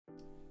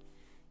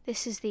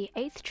This is the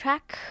 8th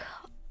track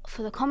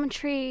for the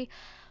commentary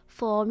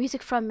for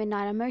Music from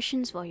Midnight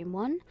Emotions Volume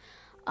 1.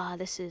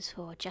 This is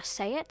for Just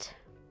Say It.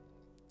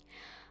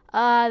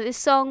 This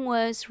song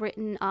was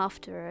written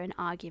after an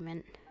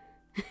argument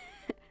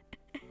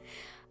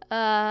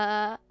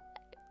where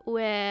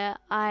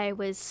I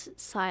was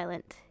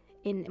silent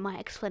in my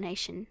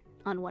explanation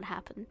on what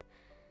happened.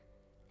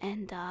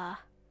 And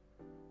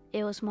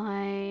it was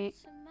my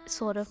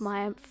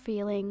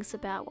feelings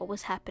about what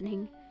was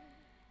happening.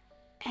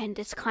 And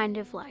it's kind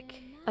of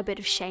like a bit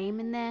of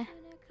shame in there.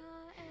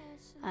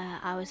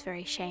 I was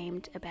feeling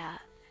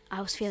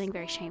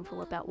very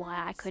shameful about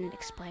why I couldn't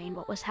explain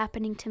what was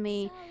happening to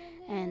me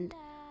and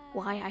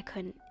why I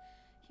couldn't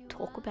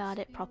talk about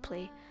it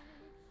properly.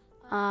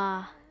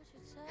 And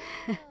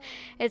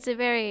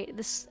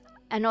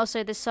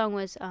also this song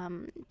was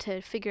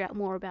to figure out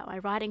more about my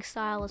writing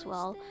style as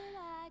well.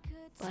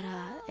 But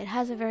it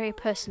has a very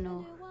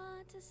personal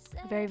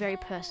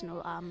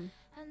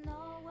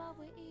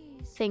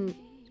thing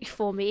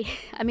for me.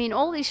 I mean,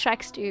 all these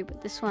tracks do,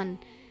 but this one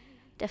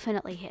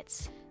definitely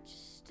hits.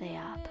 They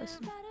are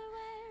personal.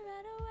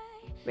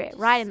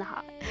 Right in the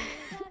heart.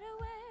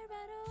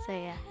 So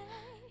yeah.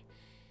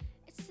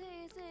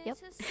 Yep.